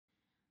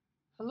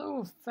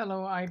Hello,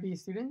 fellow IB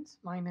students.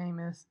 My name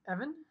is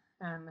Evan,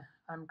 and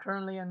I'm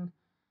currently an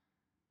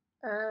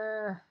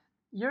uh,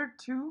 year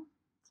 2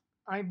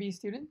 IB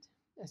student.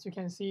 As you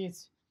can see,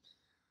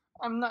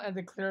 I'm not at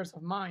the clearest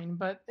of mind,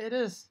 but it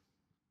is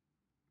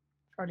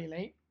fairly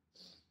late.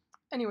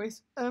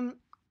 Anyways,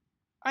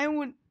 I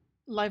would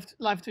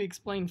like to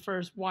explain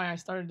first why I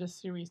started this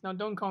series. Now,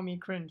 don't call me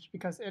cringe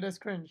because it is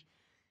cringe.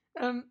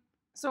 Um,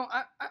 so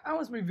I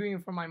was reviewing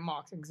for my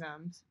mocks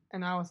exams,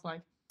 and I was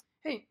like,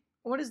 hey,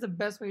 what is the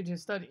best way to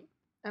study?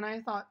 And I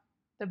thought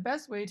the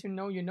best way to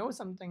know you know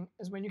something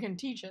is when you can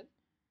teach it.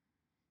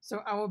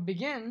 So I will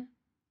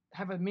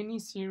have a mini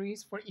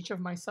series for each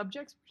of my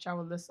subjects, which I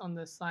will list on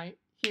the side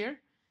here.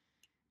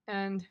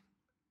 And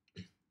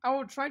I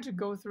will try to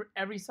go through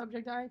every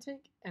subject that I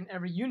take and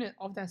every unit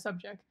of that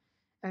subject.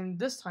 And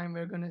this time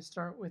we're going to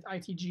start with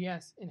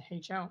ITGS in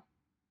HL.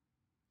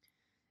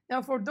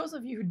 Now, for those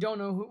of you who don't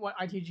know what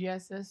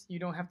ITGS is, you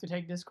don't have to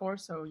take this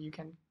course, so you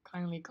can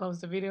kindly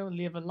close the video,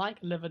 leave a like,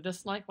 leave a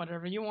dislike,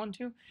 whatever you want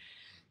to.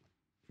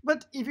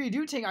 But if you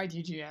do take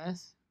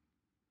ITGS,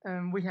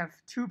 we have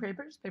two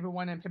papers, paper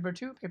 1 and paper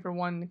 2. Paper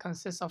 1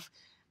 consists of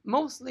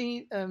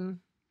mostly,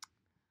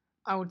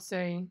 I would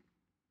say,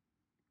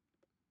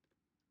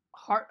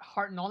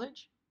 hard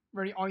knowledge,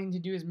 where all you need to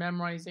do is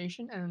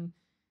memorization, and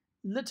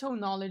little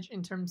knowledge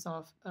in terms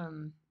of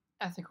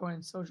ethical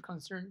and social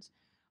concerns.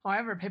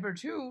 However, paper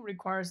 2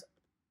 requires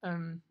a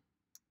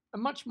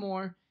much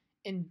more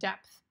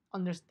in-depth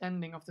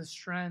understanding of the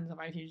strands of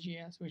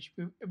ITGS,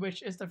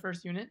 which is the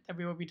first unit that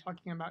we will be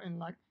talking about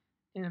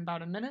in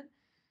about a minute.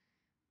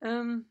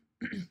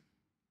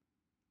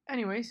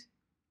 Anyways,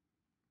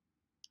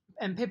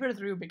 and paper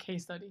 3 will be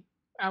case study.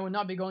 I will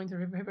not be going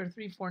through paper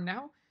 3 for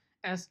now,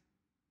 as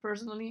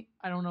personally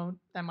I don't know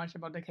that much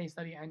about the case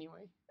study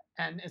anyway,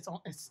 and it's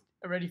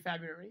already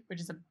February,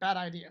 which is a bad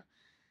idea.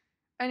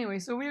 Anyway,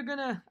 so we're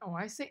gonna,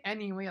 I say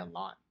anyway a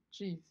lot,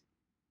 jeez.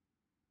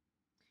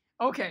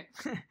 Okay,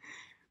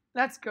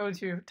 let's go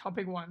to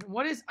topic 1.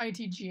 What is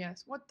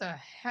ITGS? What the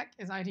heck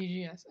is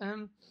ITGS?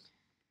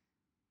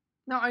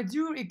 Now I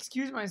do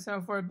excuse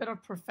myself for a bit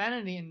of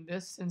profanity in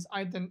this, since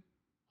I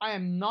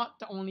am not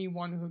the only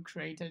one who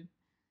created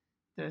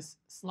this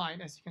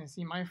slide. As you can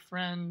see, my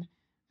friend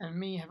and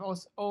me have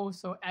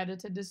also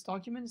edited this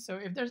document. So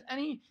if there's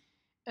any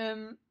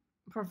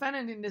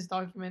profanity in this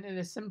document, it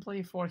is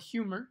simply for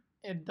humor.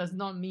 It does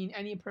not mean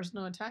any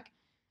personal attack.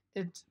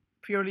 It's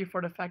purely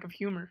for the fact of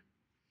humor.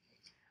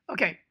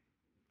 Okay,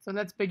 so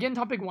let's begin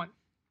topic 1.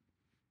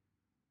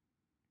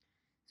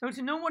 So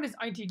to know what is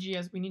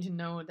ITGS, we need to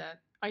know that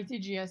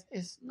ITGS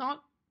is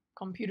not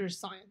computer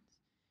science.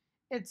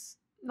 It's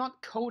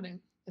not coding.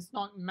 It's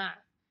not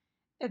math.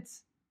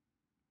 It's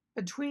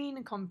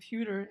between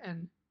computer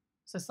and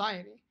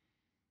society.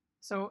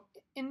 So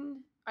in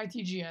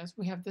ITGS,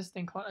 we have this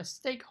thing called a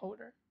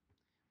stakeholder,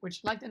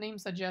 which, like the name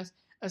suggests,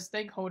 a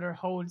stakeholder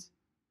holds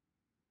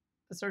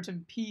a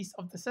certain piece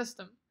of the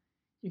system.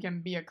 You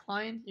can be a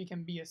client, you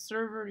can be a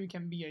server, you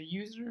can be a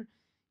user,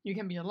 you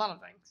can be a lot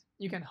of things.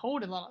 You can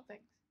hold a lot of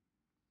things.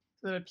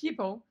 So the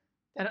people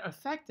that are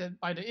affected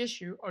by the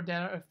issue or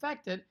that are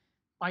affected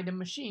by the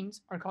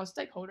machines are called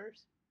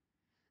stakeholders.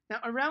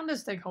 Now, around the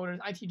stakeholders,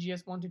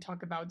 ITGS want to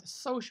talk about the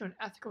social and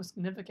ethical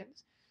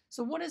significance.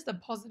 So what is the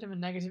positive and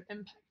negative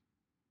impact?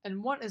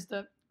 And what is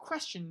the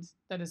questions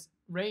that is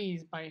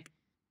raised by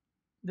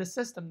the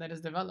system that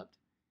is developed?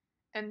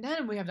 And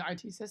then we have the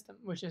IT system,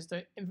 which is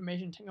the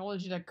information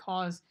technology that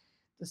cause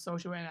the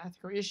social and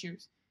ethical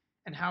issues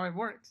and how it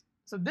works.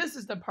 So this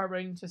is the part where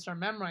you need to start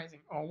memorizing.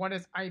 Oh, what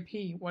is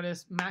IP? What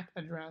is MAC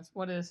address?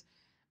 What is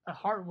a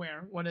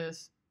hardware? What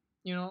is,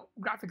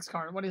 graphics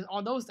card? What is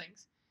all those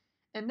things?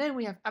 And then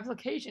we have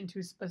application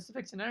to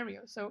specific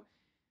scenarios. So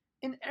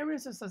in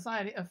areas of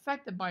society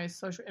affected by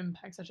social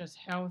impacts such as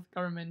health,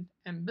 government,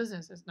 and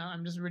businesses. Now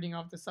I'm just reading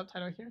off the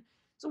subtitle here.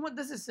 So what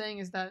this is saying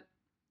is that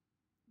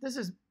this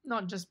is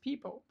not just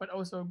people, but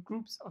also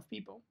groups of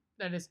people.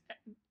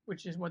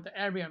 Which is what the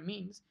area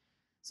means.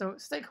 So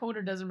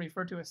stakeholder doesn't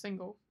refer to a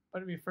single,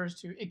 but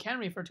it can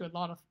refer to a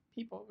lot of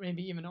people,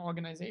 maybe even an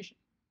organization.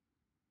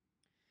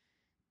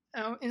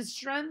 Now, in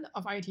strand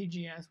of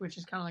ITGS, which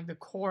is kind of like the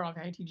core of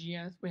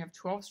ITGS, we have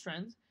 12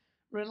 strands: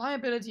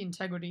 reliability,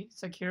 integrity,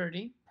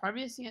 security,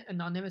 privacy and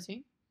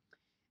anonymity,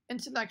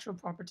 intellectual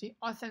property,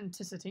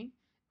 authenticity,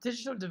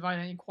 digital divide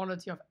and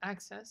equality of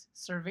access,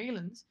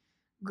 surveillance,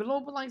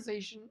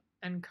 globalization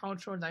and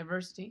cultural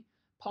diversity,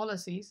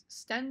 policies,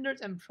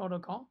 standards and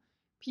protocol,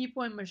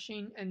 people and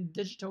machine, and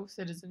digital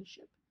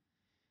citizenship.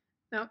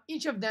 Now,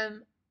 each of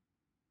them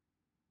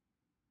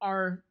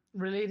are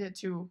related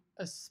to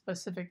a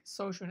specific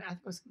social and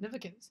ethical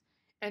significance,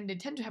 and they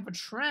tend to have a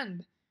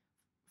trend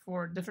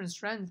for different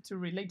strands to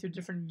relate to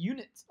different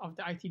units of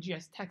the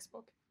ITGS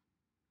textbook.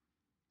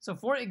 So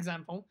for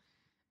example,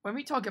 when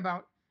we talk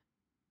about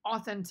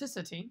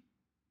authenticity,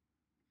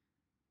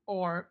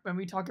 or when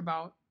we talk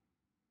about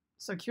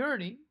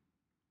security,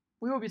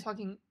 we will be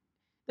talking,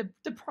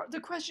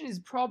 the question is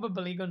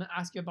probably going to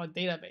ask you about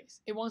database.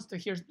 It wants to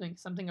hear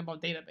something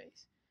about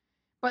database.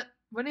 But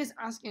when it's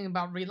asking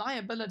about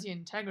reliability and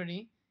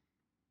integrity,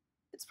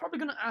 it's probably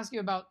going to ask you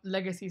about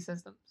legacy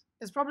systems.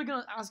 It's probably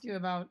going to ask you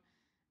about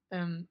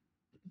um,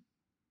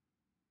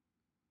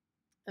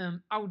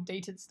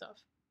 outdated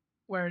stuff,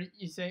 where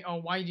you say, "Oh,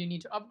 why do you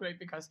need to upgrade?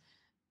 Because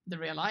the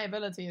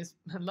reliability is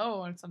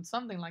low," or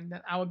something like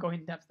that. I will go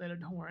in depth later.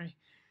 Don't worry.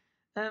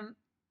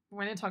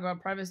 When they talk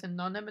about privacy and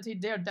anonymity,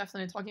 they are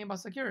definitely talking about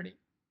security,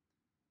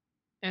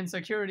 and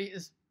security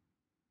is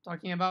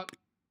talking about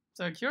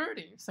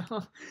security.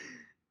 So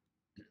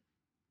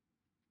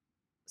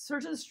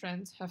certain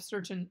strands have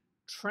certain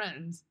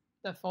trends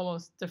that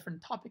follows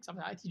different topics of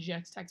the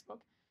ITGX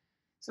textbook.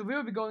 So we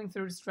will be going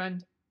through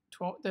strand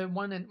 12, the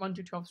 1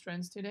 to 12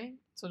 strands today.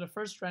 So the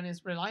first strand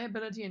is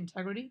reliability and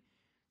integrity.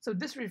 So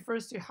this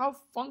refers to how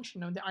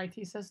functional the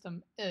IT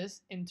system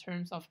is in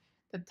terms of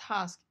the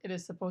task it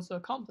is supposed to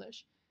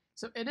accomplish.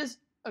 So it is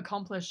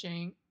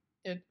accomplishing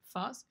it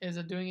fast? Is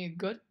it doing it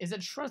good? Is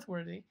it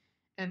trustworthy?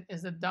 And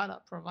is the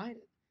data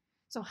provided?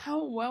 So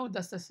how well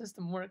does the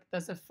system work?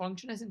 Does it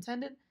function as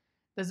intended?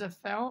 Does it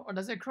fail or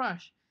does it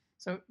crash?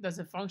 So does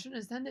it function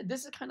as intended?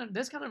 This kind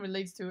of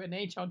relates to an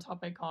HL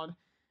topic called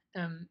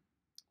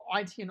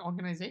IT and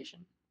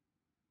organization.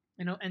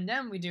 And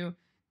then we do,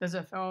 does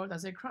it fail?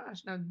 Does it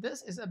crash? Now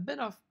this is a bit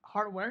of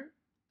hardware,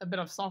 a bit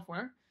of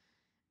software.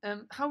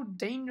 How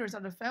dangerous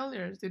are the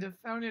failures? Do the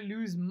failure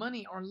lose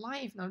money or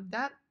life? Now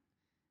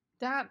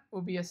that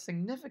will be a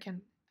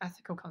significant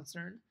ethical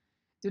concern.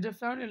 Do the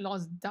failure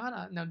lose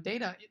data? Now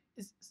data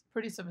is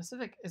pretty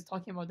specific. It's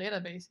talking about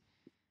database.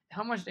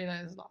 How much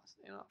data is lost?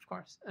 Of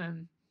course.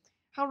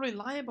 How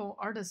reliable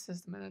are the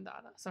system and the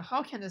data? So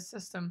how can the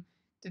system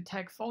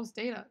detect false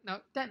data?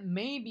 Now that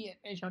may be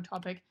an HL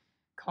topic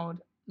called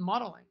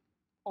modeling,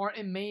 or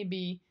it may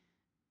be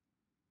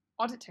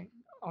auditing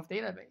of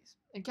database.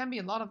 It can be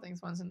a lot of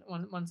things once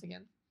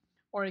again,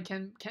 or it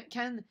can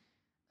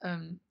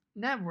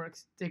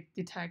networks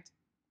detect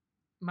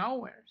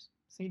malwares.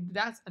 See,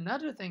 that's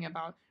another thing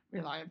about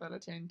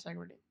reliability and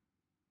integrity.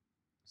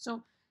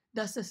 So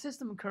does the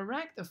system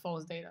correct the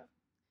false data?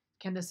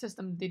 Can the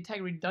system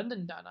detect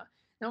redundant data?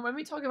 Now, when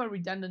we talk about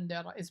redundant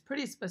data, it's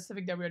pretty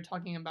specific that we're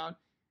talking about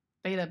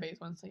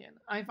database once again.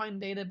 I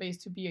find database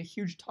to be a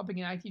huge topic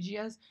in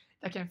ITGS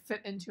that can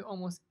fit into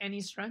almost any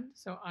strand.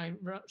 So I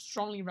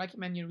strongly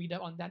recommend you read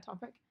up on that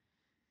topic.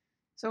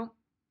 So,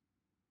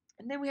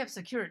 and then we have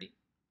security.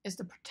 It's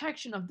the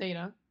protection of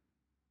data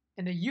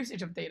and the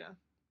usage of data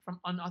from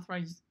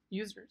unauthorized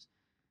users.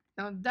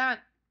 Now that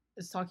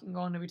is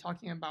going to be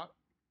talking about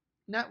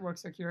network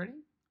security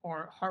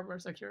or hardware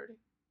security.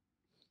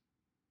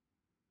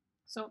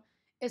 So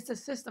is the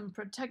system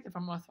protected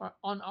from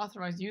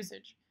unauthorized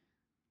usage?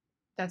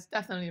 That's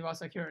definitely about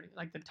security,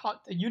 like the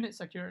unit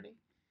security.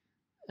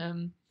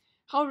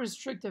 How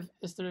restrictive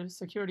is the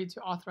security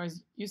to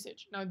authorized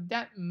usage? Now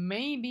that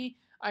may be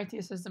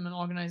IT system and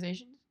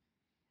organizations,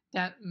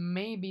 that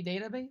may be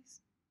database,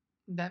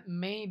 that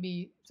may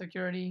be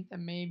security, that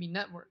may be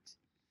networks.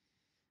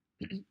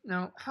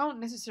 Now, how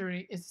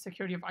necessary is the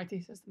security of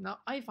IT system? Now,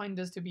 I find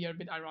this to be a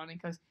bit ironic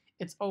because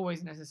it's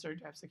always necessary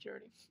to have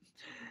security.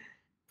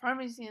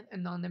 Privacy and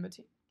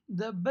anonymity.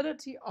 The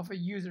ability of a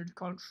user to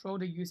control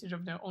the usage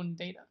of their own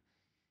data.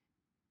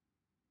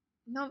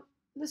 Now,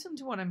 listen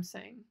to what I'm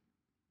saying.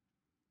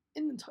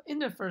 In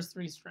the first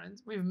three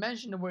strands, we've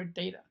mentioned the word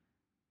data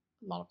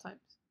a lot of times.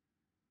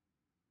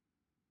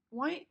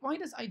 Why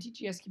does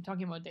ITGS keep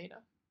talking about data?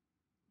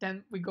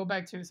 Then we go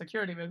back to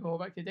security, we go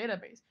back to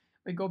database,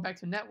 we go back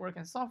to network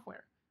and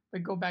software, we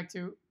go back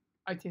to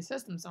IT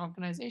systems and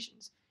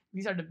organizations.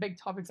 These are the big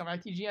topics of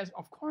ITGS.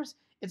 Of course,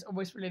 it's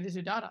always related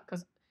to data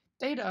because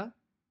data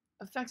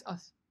affects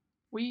us.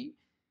 We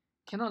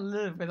cannot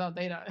live without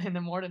data in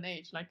the modern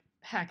age. Like,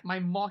 heck, my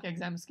mock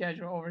exam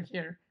schedule over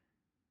here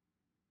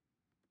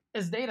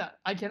is data.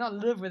 I cannot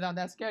live without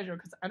that schedule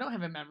because I don't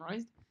have it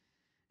memorized.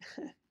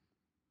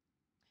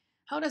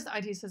 How does the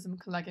IT system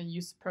collect and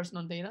use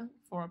personal data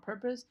for a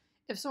purpose?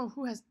 If so,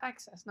 who has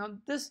access? Now,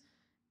 this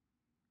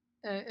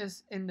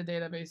is in the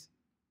database.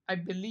 I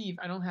believe,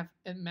 I don't have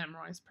it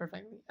memorized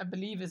perfectly. I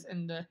believe it's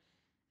in the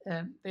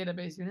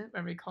database unit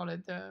where we call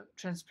it the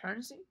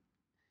transparency.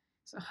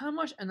 So how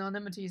much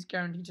anonymity is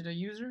guaranteed to the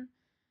user?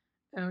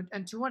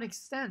 And to what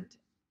extent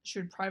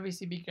should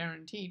privacy be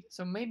guaranteed?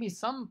 So maybe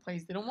some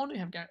place they don't want to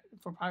have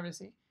for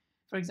privacy.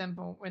 For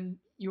example, when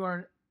you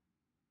are,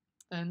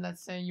 and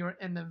let's say you're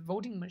in the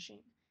voting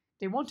machine,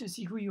 they want to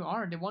see who you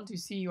are. They want to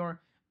see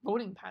your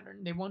voting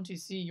pattern. They want to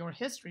see your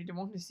history. They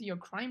want to see your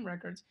crime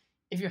records,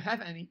 if you have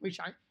any, which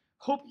I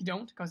hope you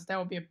don't, because that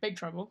would be a big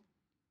trouble.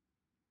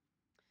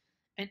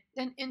 And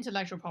then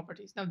intellectual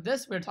properties. Now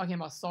this, we're talking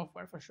about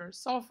software for sure.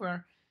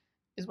 Software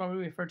is what we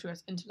refer to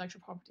as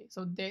intellectual property.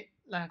 So they,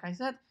 like I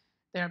said,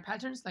 there are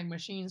patterns like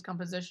machines,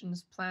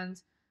 compositions,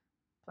 plants,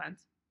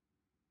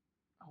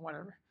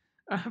 whatever,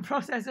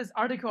 processes,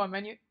 article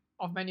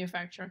of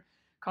manufacture,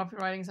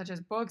 copywriting such as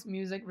books,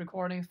 music,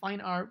 recording,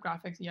 fine art,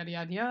 graphics, yada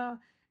yada yada,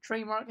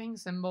 trademarking,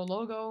 symbol,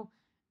 logo.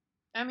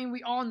 I mean,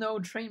 we all know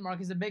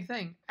trademark is a big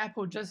thing.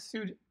 Apple just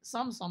sued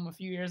Samsung a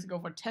few years ago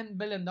for $10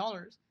 billion.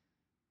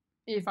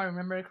 if I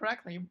remember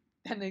correctly.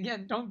 And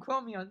again, don't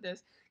quote me on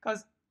this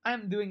because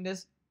I'm doing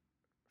this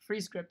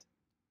free script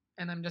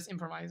and I'm just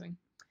improvising.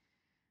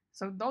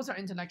 So those are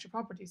intellectual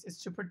properties.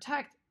 It's to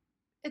protect.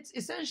 It's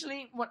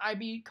essentially what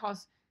IB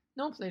calls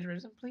no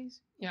plagiarism,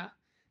 please. Yeah.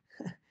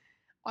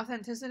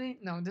 Authenticity.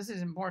 No, this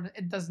is important.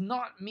 It does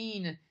not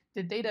mean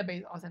the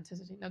database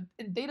authenticity. Now,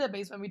 in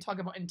database, when we talk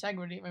about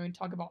integrity, when we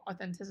talk about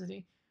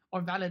authenticity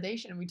or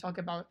validation, we talk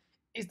about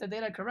is the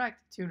data correct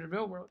to the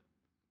real world?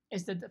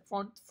 Is the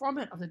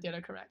format of the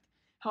data correct?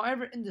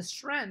 However, in the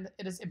strand,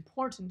 it is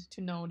important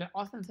to know that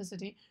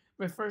authenticity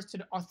refers to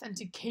the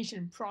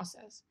authentication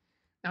process.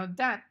 Now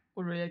that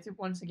will relate to,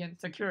 once again,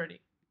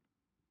 security.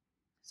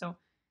 So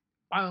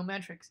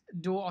biometrics,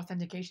 dual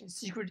authentication,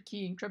 secret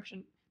key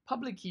encryption,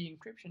 public key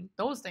encryption,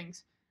 those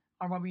things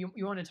are what we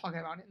want to talk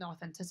about in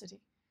authenticity.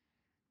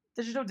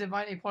 Digital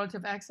divide, equality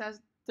of access,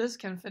 this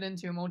can fit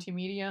into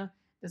multimedia,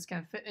 this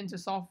can fit into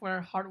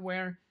software,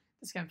 hardware,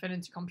 this can fit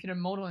into computer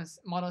models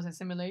and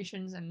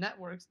simulations and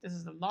networks. This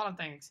is a lot of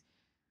things.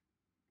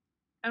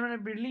 And I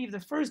believe the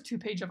first 2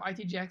 pages of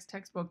ITGX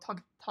textbook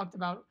talked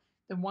about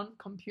the one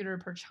computer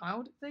per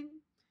child thing,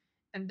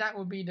 and that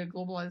would be the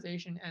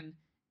globalization and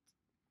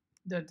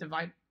the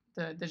divide,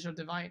 the digital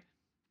divide.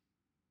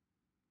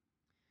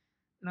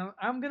 Now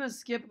I'm gonna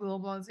skip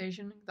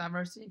globalization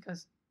diversity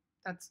because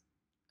that's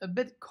a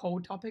bit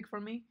cold topic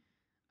for me.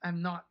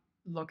 I'm not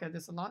look at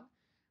this a lot,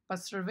 but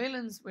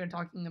surveillance we're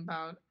talking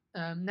about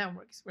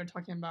networks. We're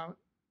talking about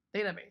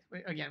database.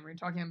 We're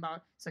talking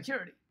about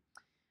security.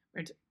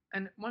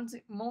 And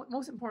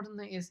most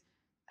importantly is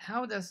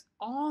how does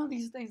all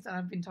these things that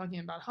I've been talking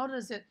about, how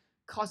does it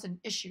cause an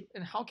issue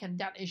and how can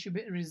that issue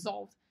be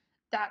resolved?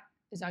 That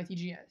is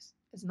ITGS.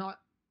 It's not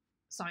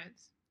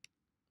science,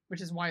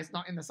 which is why it's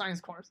not in the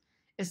science course.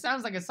 It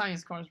sounds like a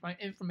science course, right?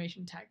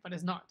 Information tech, but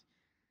it's not.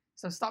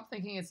 So stop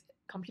thinking it's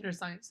computer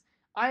science.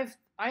 I've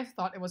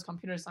thought it was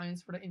computer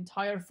science for the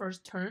entire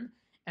first term,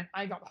 and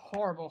I got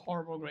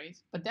horrible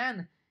grades. But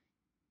then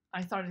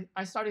I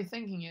started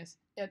thinking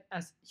it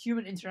as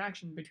human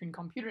interaction between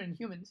computer and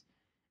humans,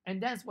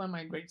 and that's when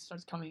my grade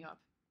starts coming up.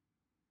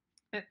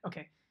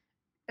 Okay,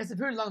 it's a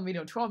pretty long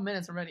video, 12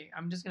 minutes already.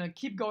 I'm just gonna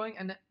keep going,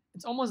 and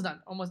it's almost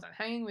done.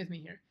 Hanging with me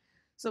here.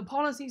 So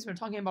policies, we're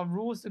talking about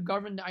rules to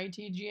govern the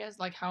ITGS,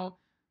 like how,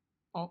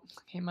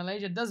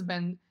 Malaysia does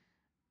ban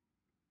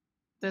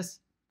this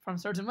from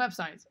certain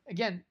websites.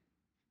 Again,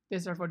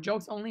 these are for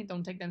jokes only.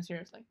 Don't take them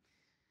seriously.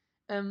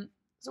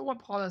 So what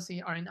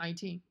policy are in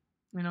IT?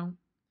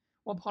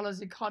 What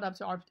policy caught up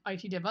to our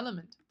IT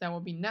development? There will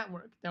be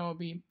network, there will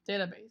be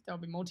database, there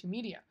will be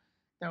multimedia,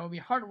 there will be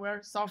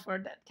hardware, software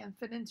that can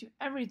fit into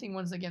everything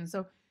once again.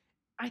 So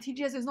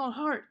ITGS is not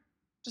hard.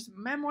 Just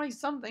memorize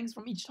some things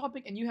from each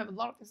topic and you have a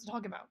lot of things to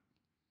talk about.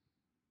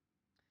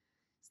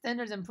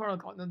 Standards and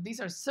protocol. Now,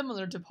 these are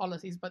similar to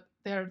policies, but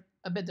they're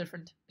a bit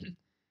different.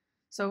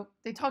 So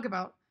they talk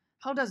about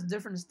how does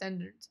different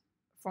standard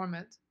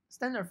format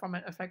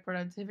affect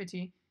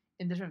productivity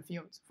in different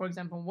fields. For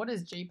example, what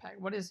is JPEG?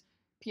 What is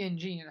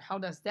PNG, and how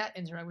does that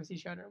interact with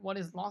each other? What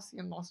is lossy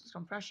and lossless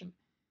compression?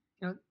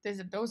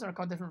 Those are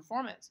called different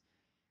formats.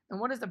 And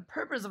what is the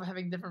purpose of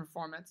having different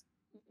formats?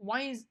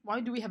 Why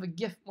do we have a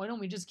GIF? Why don't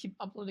we just keep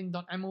uploading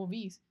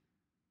 .movs?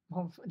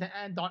 Well, the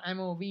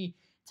 .mov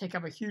take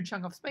up a huge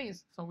chunk of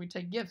space, so we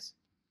take GIFs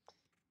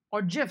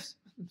or GIFs.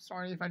 I'm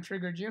sorry if I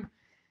triggered you.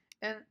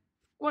 And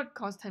what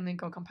cause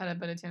technical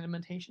compatibility and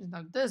limitations?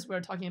 Now this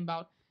we're talking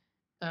about.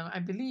 I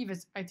believe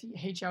it's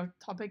HL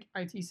topic,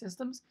 IT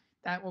systems.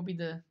 That will be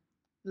the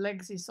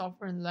legacy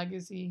software and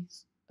legacy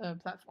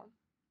platform.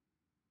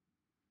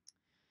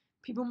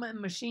 People and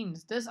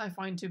machines. This I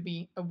find to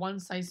be a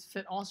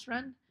one-size-fits-all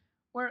strand,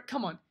 where,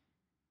 come on,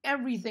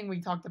 everything we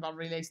talked about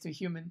relates to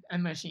human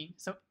and machine.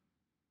 So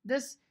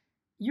this,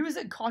 use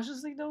it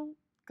cautiously though,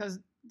 because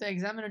the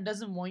examiner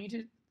doesn't want you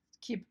to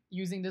keep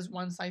using this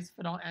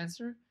one-size-fits-all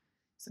answer.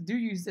 So do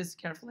use this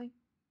carefully.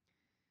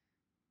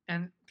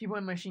 And people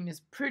and machine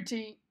is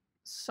pretty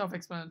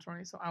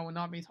self-explanatory, so I will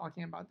not be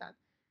talking about that.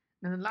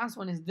 And the last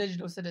one is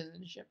digital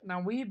citizenship.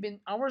 Now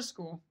our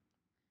school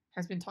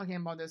has been talking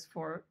about this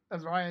for a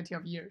variety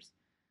of years.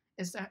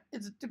 It's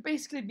to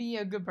basically be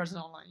a good person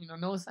online.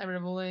 No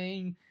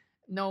cyberbullying,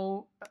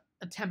 no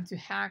attempt to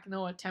hack,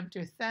 no attempt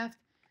to theft.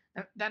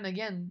 Then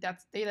again,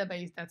 that's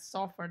database, that's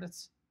software,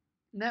 that's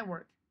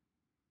network.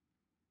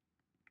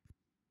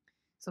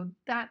 So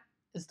that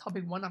is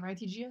topic 1 of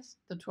ITGS,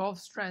 the 12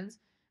 strands.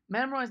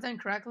 Memorize them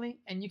correctly,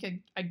 and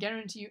I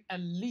guarantee you at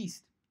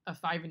least a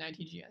 5 in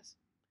ITGS.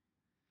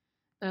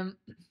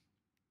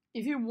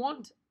 If you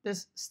want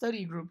this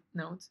study group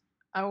notes,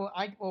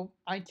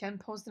 I can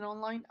post it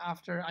online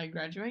after I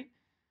graduate.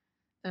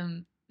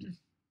 But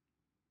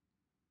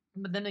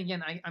then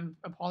again, I'm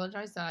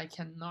apologize that I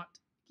cannot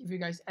give you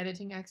guys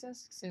editing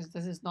access since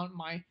this is not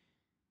my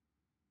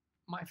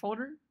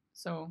folder.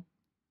 So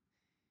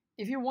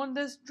if you want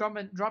this,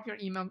 drop your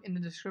email in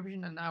the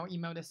description, and I'll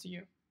email this to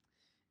you.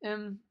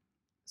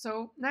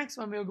 So next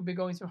one we'll be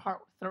going through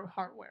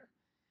hardware.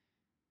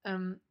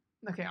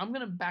 Okay, I'm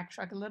gonna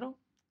backtrack a little.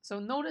 So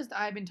notice that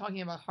I've been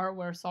talking about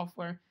hardware,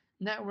 software,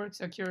 network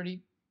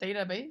security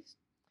database,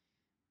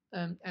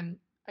 and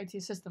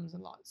IT systems a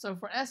lot. So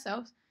for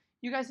SLs,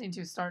 you guys need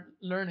to start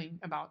learning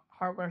about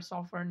hardware,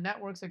 software,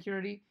 network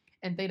security,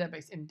 and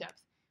database in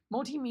depth.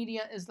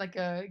 Multimedia is like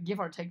a give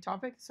or take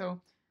topic,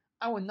 so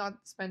I would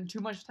not spend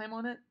too much time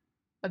on it,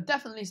 but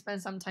definitely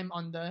spend some time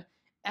on the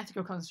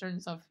ethical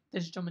concerns of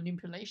digital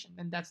manipulation,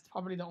 and that's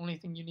probably the only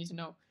thing you need to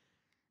know.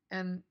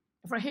 And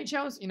for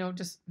HLs,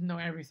 just know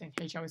everything.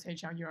 HL is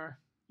HL.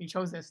 You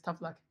chose this.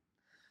 Tough luck.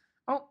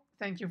 Oh,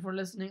 thank you for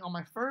listening on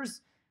my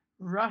first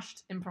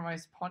rushed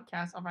improvised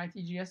podcast of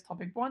ITGS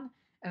Topic 1,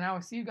 and I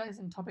will see you guys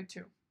in Topic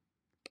 2.